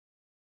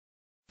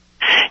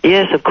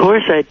Yes, of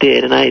course I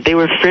did, and they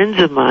were friends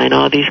of mine,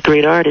 all these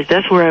great artists.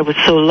 That's where I was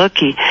so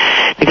lucky,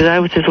 because I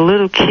was just a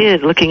little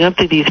kid looking up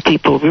to these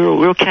people. We were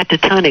real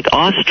catatonic,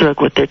 awestruck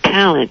with their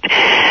talent.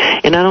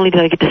 And not only did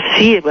I get to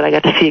see it, but I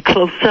got to see it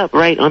close up,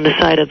 right on the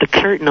side of the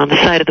curtain, on the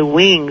side of the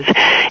wings.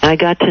 And I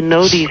got to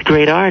know these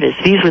great artists.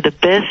 These were the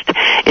best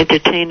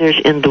entertainers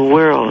in the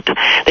world.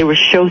 They were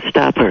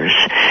showstoppers.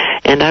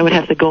 And I would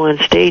have to go on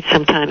stage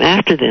sometime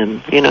after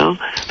them, you know.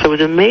 So it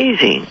was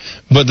amazing.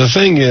 But the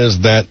thing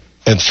is that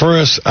at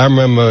first, I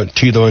remember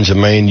Tito and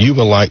Jermaine, you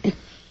were like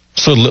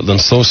so little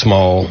and so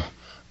small.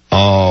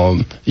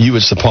 You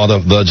was a part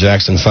of the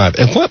Jackson 5.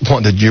 At what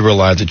point did you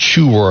realize that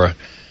you were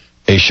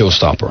a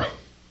showstopper?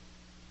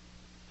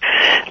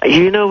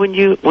 You know, when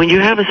you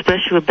have a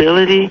special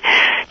ability,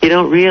 you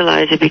don't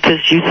realize it because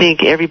you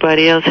think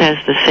everybody else has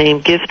the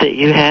same gift that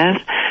you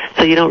have,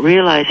 so you don't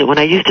realize it. When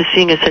I used to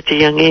sing at such a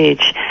young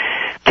age,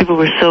 people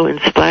were so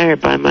inspired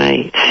by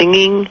my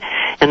singing,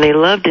 and they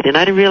loved it, and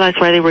I didn't realize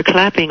why they were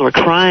clapping or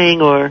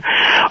crying or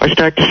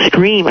start to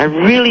scream. I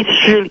really,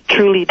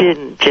 truly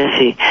didn't,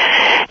 Jesse.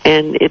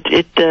 And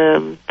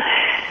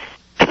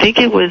I think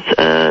it was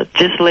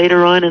just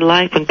later on in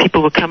life when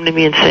people would come to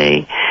me and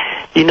say,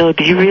 you know,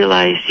 do you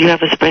realize you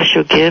have a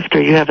special gift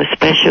or you have a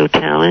special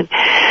talent?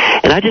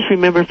 And I just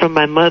remember from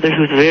my mother,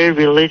 who's very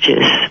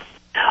religious,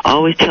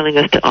 always telling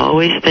us to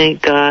always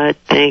thank God,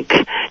 thank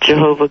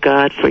Jehovah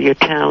God for your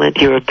talent,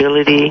 your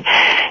ability.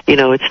 You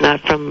know, it's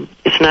not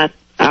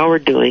our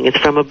doing, it's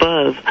from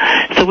above.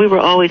 So we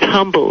were always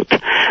humbled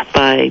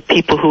by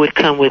people who would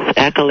come with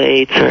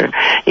accolades or,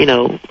 you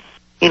know,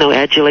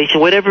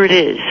 adulation, whatever it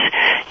is,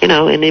 you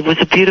know, and it was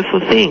a beautiful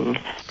thing.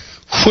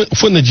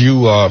 When did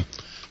you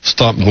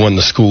stop going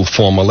to school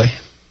formally?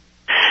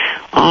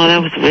 Oh,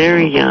 that was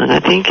very young. I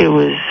think it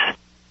was,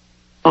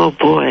 oh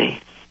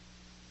boy.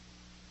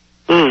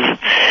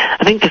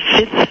 I think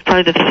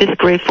probably the fifth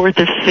grade, fourth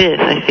or fifth,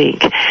 I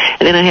think.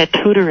 And then I had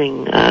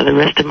tutoring the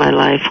rest of my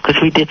life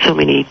because we did so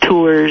many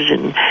tours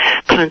and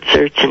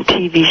concerts and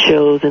TV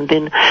shows and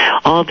then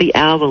all the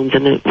albums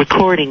and the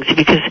recordings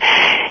because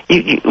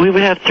we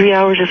would have 3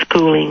 hours of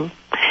schooling,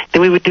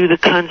 then we would do the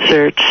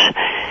concerts,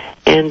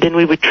 and then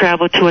we would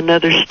travel to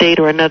another state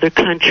or another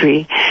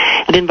country.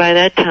 And then by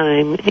that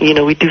time, you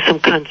know, we'd do some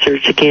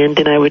concerts again.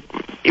 Then it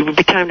would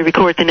be time to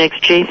record the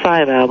next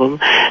J5 album.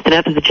 Then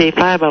after the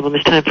J5 album,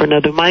 it's time for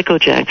another Michael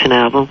Jackson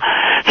album.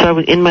 So I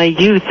was, in my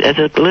youth, as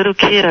a little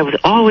kid, I was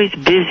always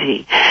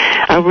busy.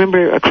 I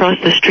remember across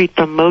the street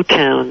from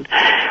Motown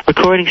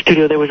recording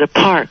studio, there was a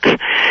park. And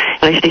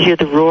I used to hear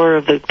the roar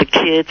of the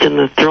kids and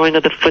the throwing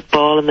of the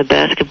football and the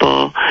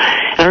basketball.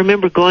 And I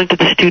remember going to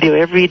the studio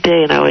every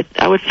day, and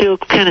I would feel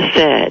kind of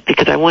sad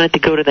because I wanted to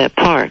go to that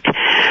park.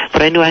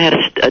 But I knew I had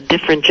a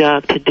different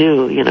job to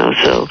do, you know,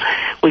 so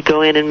we'd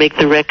go in and make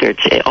the records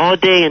all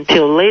day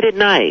until late at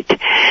night.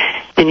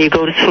 Then you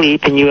go to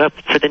sleep and you're up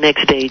for the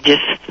next day,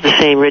 just the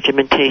same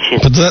regimentation.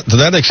 But to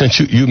that extent,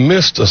 you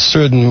missed a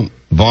certain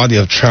body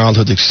of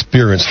childhood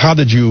experience. How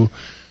did you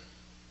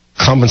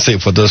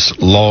compensate for this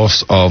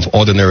loss of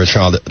ordinary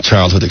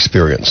childhood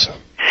experience?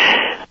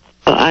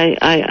 Well,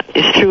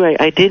 it's true,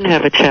 I didn't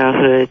have a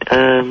childhood,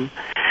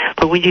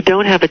 but when you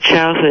don't have a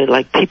childhood,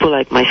 like people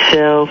like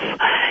myself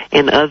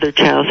and other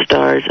child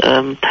stars,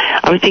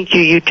 I would think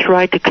you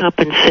try to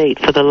compensate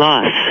for the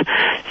loss.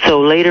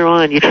 So later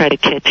on, you try to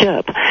catch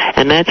up,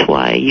 and that's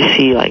why you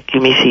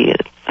may see a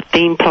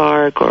theme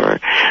park or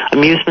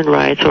amusement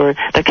rides or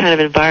that kind of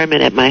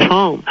environment at my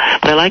home.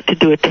 But I like to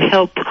do it to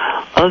help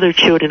other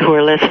children who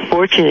are less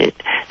fortunate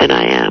than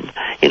I am.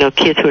 You know,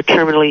 kids who are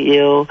terminally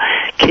ill,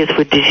 kids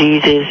with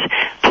diseases,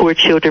 poor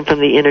children from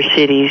the inner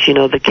cities, you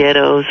know, the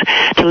ghettos,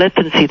 to let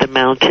them see the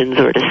mountains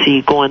or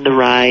to go on the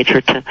rides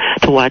or to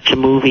watch a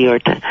movie or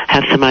to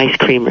have some ice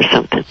cream or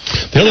something.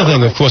 The other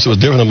thing, of course, that was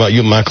different about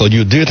you, Michael,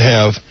 you did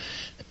have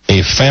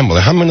a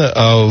family. How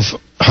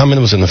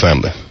many was in the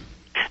family?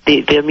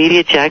 The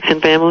immediate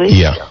Jackson family?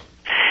 Yeah.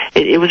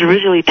 It was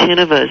originally 10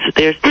 of us.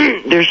 There's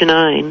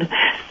 9.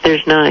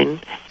 There's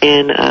 9.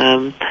 And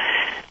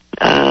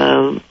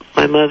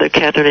my mother,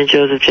 Catherine and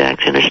Joseph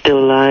Jackson, are still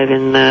alive,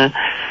 and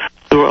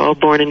we were all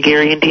born in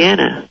Gary,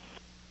 Indiana.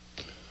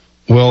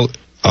 Well,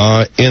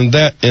 in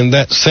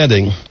that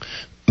setting,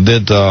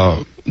 did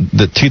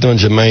Tito and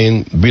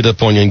Jermaine beat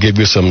up on you and give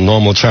you some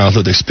normal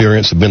childhood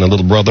experience of being a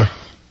little brother?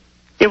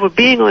 Yeah, we're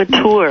being on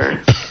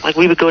tour. Like,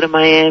 we would go to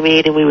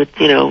Miami, and we would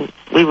be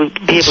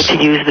able to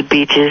use the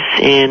beaches,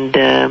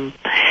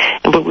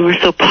 but we were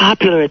so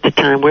popular at the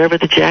time. Wherever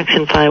the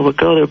Jackson 5 would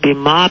go, there would be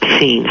mob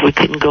scenes. We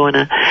couldn't go in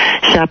a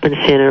shopping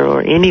center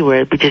or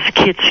anywhere. It'd be just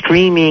kids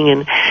screaming,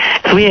 and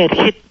so we had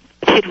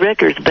hit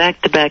records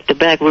back to back to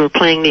back. We were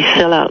playing these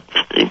sellout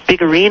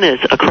big arenas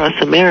across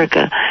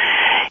America.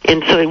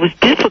 And so it was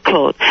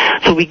difficult.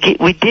 So we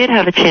did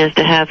have a chance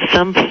to have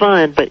some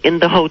fun, but in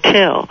the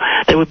hotel.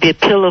 There would be a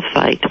pillow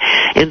fight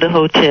in the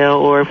hotel,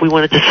 or if we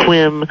wanted to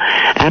swim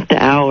after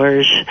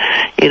hours,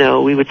 you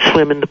know, we would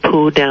swim in the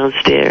pool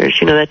downstairs,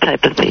 you know, that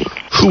type of thing.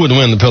 Who would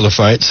win the pillow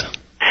fights?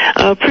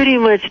 Pretty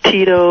much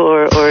Tito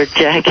or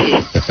Jackie.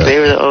 They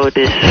were the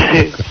oldest.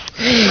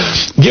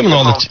 Given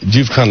all that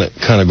you've kind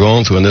of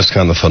gone through in this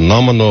kind of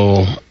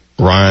phenomenal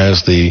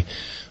rise, the